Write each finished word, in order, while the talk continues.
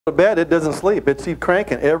to bed, it doesn't sleep. It's keep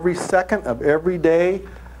cranking every second of every day.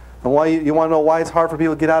 And why you want to know why it's hard for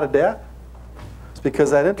people to get out of debt? It's because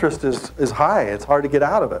that interest is high. It's hard to get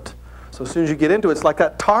out of it. So as soon as you get into it, it's like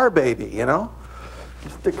that tar baby, you know? You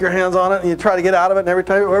stick your hands on it and you try to get out of it, and every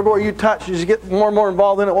time, everywhere you touch, you just get more and more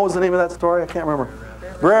involved in it. What was the name of that story? I can't remember.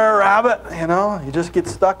 Brer Rabbit, you know? You just get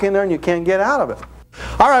stuck in there and you can't get out of it.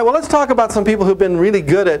 All right, well, let's talk about some people who've been really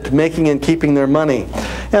good at making and keeping their money.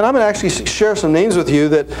 And I'm going to actually share some names with you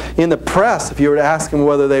that in the press, if you were to ask them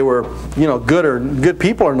whether they were, you know, good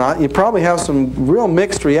people or not, you probably have some real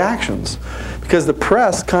mixed reactions, because the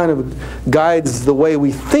press kind of guides the way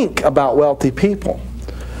we think about wealthy people.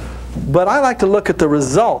 But I like to look at the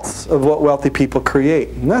results of what wealthy people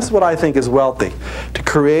create. And that's what I think is wealthy. To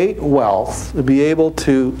create wealth, to be able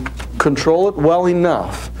to control it well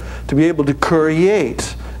enough, to be able to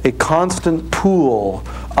create a constant pool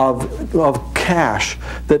of cash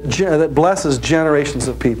that blesses generations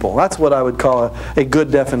of people. That's what I would call a good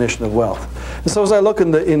definition of wealth. And so as I look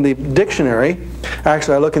in the dictionary,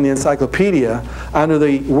 actually I look in the encyclopedia under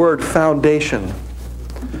the word foundation.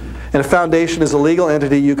 And a foundation is a legal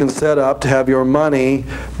entity you can set up to have your money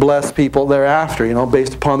bless people thereafter, you know,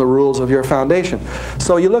 based upon the rules of your foundation.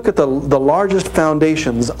 So you look at the largest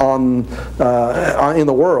foundations in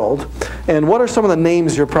the world, and what are some of the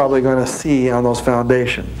names you're probably going to see on those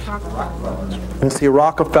foundations? You see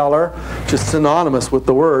Rockefeller, which is synonymous with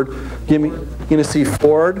the word. You're going to see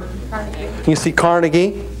Ford. You see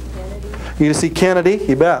Carnegie. You're going to see Kennedy,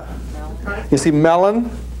 you bet. You see Mellon.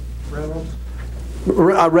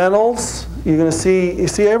 Reynolds. You're going to see, you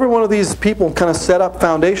see every one of these people kind of set up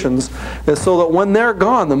foundations so that when they're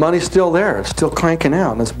gone, the money's still there. It's still cranking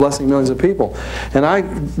out, and it's blessing millions of people. And I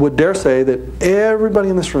would dare say that everybody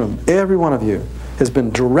in this room, every one of you, has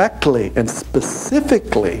been directly and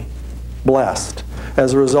specifically blessed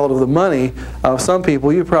as a result of the money of some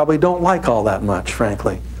people you probably don't like all that much,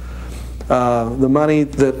 frankly. The money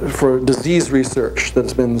for disease research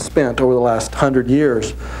that's been spent over the last 100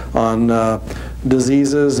 years on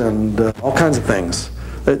diseases and all kinds of things.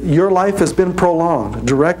 Your life has been prolonged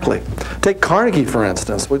directly. Take Carnegie, for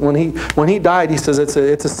instance. When he died, he says it's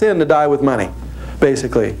a sin to die with money,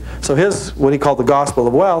 basically. So what he called the gospel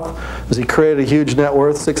of wealth was he created a huge net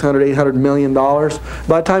worth, $600, $800 million.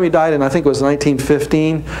 By the time he died in, I think it was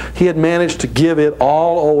 1915, he had managed to give it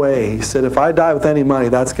all away. He said, if I die with any money,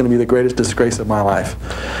 that's going to be the greatest disgrace of my life.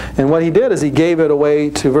 And what he did is he gave it away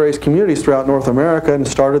to various communities throughout North America and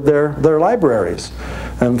started their libraries.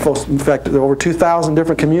 And in fact, over 2,000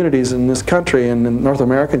 different communities in this country and in North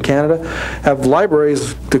America and Canada have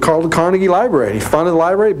libraries called the Carnegie Library. He funded the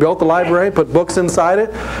library, built the library, put books inside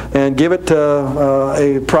it, and give it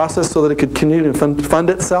a process so that it could continue to fund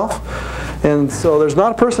itself. And so there's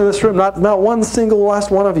not a person in this room, not one single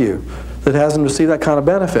last one of you, that hasn't received that kind of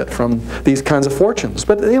benefit from these kinds of fortunes.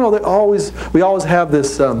 But you know, we always have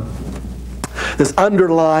this this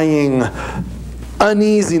underlying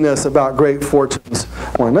uneasiness about great fortunes.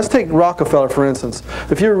 Let's take Rockefeller, for instance.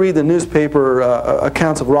 If you read the newspaper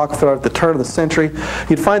accounts of Rockefeller at the turn of the century,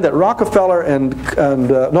 you'd find that Rockefeller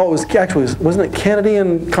wasn't it Kennedy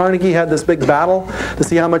and Carnegie had this big battle to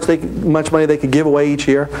see how much money they could give away each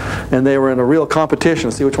year, and they were in a real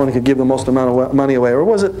competition to see which one could give the most amount of money away. Or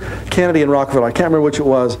was it Kennedy and Rockefeller? I can't remember which it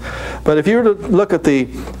was. But if you were to look at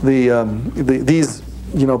these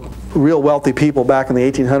real wealthy people back in the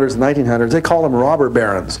 1800s and 1900s, they call them robber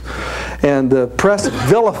barons. And the press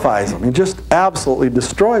vilifies them and just absolutely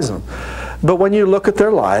destroys them. But when you look at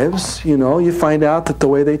their lives, you find out that the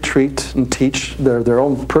way they treat and teach their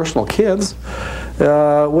own personal kids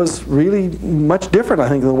was really much different, I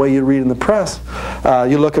think, than the way you read in the press.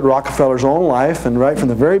 You look at Rockefeller's own life, and right from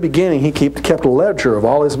the very beginning, he kept a ledger of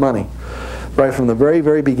all his money, right from the very,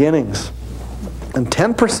 very beginnings. And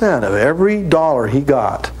 10% of every dollar he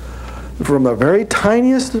got, from the very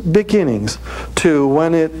tiniest beginnings to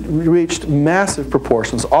when it reached massive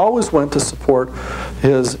proportions, always went to support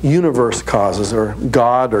his universe causes, or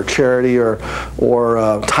God, or charity, or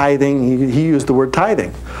tithing. He used the word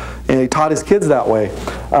tithing, and he taught his kids that way.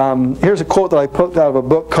 Here's a quote that I put out of a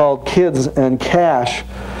book called Kids and Cash,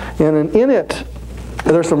 and in it,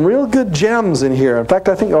 there's some real good gems in here. In fact,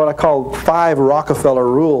 I think what I call 5 Rockefeller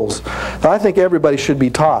rules that I think everybody should be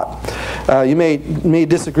taught. You may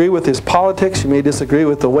disagree with his politics, you may disagree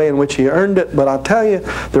with the way in which he earned it, but I'll tell you,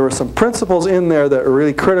 there were some principles in there that are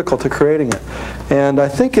really critical to creating it. And I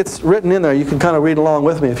think it's written in there. You can kind of read along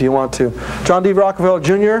with me if you want to. John D. Rockefeller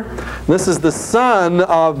Jr., this is the son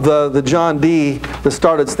of the John D. that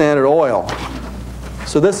started Standard Oil.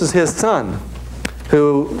 So this is his son,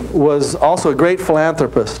 who was also a great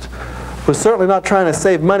philanthropist. was certainly not trying to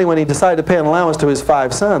save money when he decided to pay an allowance to his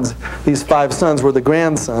 5 sons. These 5 sons were the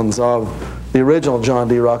grandsons of the original John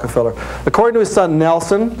D. Rockefeller. According to his son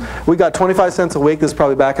Nelson, we got 25 cents a week. This is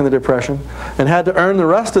probably back in the Depression. And had to earn the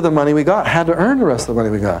rest of the money we got. Had to earn the rest of the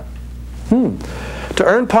money we got. To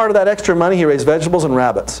earn part of that extra money, he raised vegetables and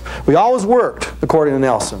rabbits. We always worked, according to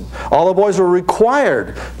Nelson. All the boys were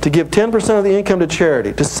required to give 10% of the income to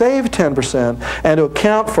charity, to save 10%, and to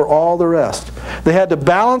account for all the rest. They had to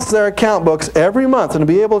balance their account books every month and to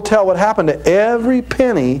be able to tell what happened to every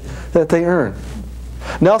penny that they earned.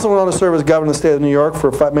 Nelson went on to serve as governor of the state of New York for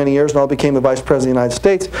many years and all became the vice president of the United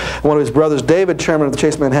States. And one of his brothers, David, chairman of the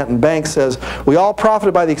Chase Manhattan Bank, says, "We all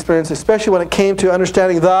profited by the experience, especially when it came to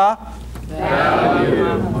understanding the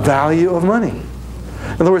value of money."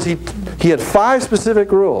 In other words, he had 5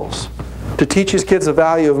 specific rules to teach his kids the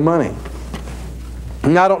value of money.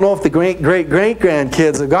 Now, I don't know if the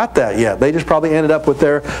great-great-great-grandkids have got that yet. They just probably ended up with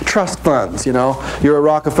their trust funds, you know. You're a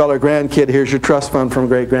Rockefeller grandkid, here's your trust fund from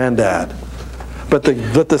great-granddad. But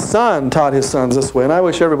the son taught his sons this way, and I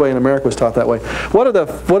wish everybody in America was taught that way. What are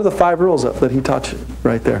the 5 rules that he taught you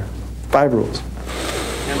right there? 5 rules.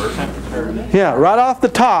 Yeah, right off the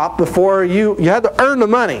top, before you had to earn the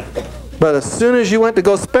money, but as soon as you went to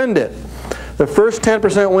go spend it, the first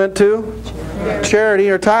 10% went to charity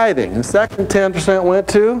or tithing. The second 10% went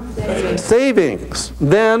to savings.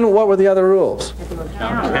 Then what were the other rules?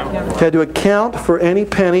 You had to account for any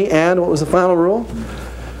penny, and what was the final rule?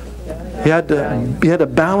 You had to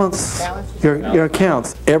balance your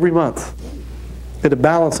accounts every month. You had to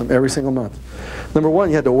balance them every single month. Number 1,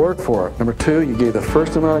 you had to work for it. Number 2, you gave the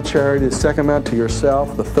first amount of charity, the second amount to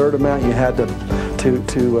yourself, the third amount you had to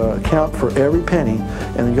account for every penny,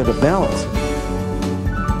 and then you had to balance.